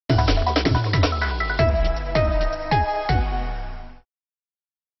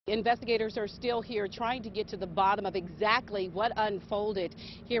Investigators are still here trying to get to the bottom of exactly what unfolded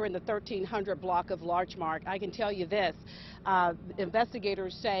here in the 1300 block of Larchmark. I can tell you this,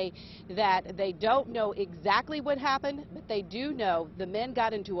 investigators say that they don't know exactly what happened, but they do know the men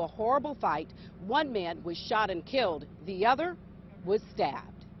got into a horrible fight. One man was shot and killed. The other was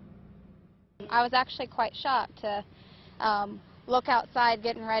stabbed. I was actually quite shocked to look outside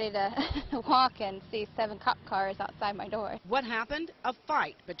getting ready to walk and see 7 cop cars outside my door. What happened? A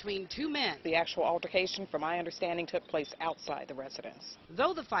fight between two men. The actual altercation, from my understanding, took place outside the residence.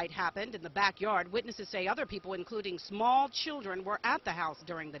 Though the fight happened in the backyard, witnesses say other people, including small children, were at the house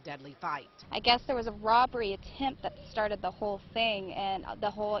during the deadly fight. I guess there was a robbery attempt that started the whole thing, and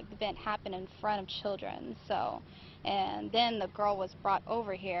the whole event happened in front of children. And then the girl was brought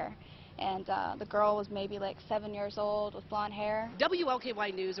over here. And the girl was maybe like 7 years old with blonde hair.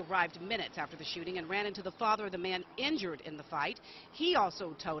 WLKY News arrived minutes after the shooting and ran into the father of the man injured in the fight. He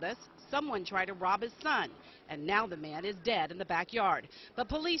also told us someone tried to rob his son, and now the man is dead in the backyard. But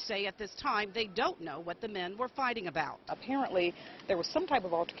police say at this time they don't know what the men were fighting about. Apparently, there was some type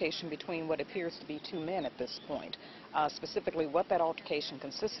of altercation between what appears to be two men at this point. Specifically, what that altercation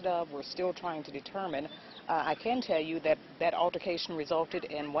consisted of, we're still trying to determine. I can tell you that that altercation resulted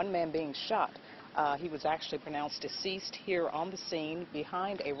in one man being shot. He was actually pronounced deceased here on the scene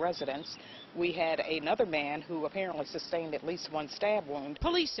behind a residence. We had another man who apparently sustained at least one stab wound.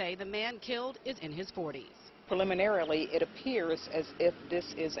 Police say the man killed is in his 40s. Preliminarily, it appears as if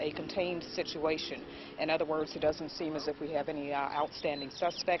this is a contained situation. In other words, it doesn't seem as if we have any outstanding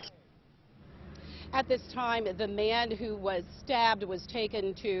suspects. At this time, the man who was stabbed was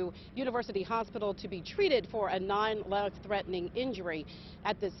taken to University Hospital to be treated for a non-life-threatening injury.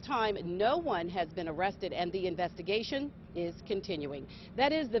 At this time, no one has been arrested, and the investigation is continuing.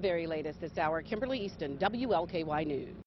 That is the very latest this hour. Kimberly Easton, WLKY News.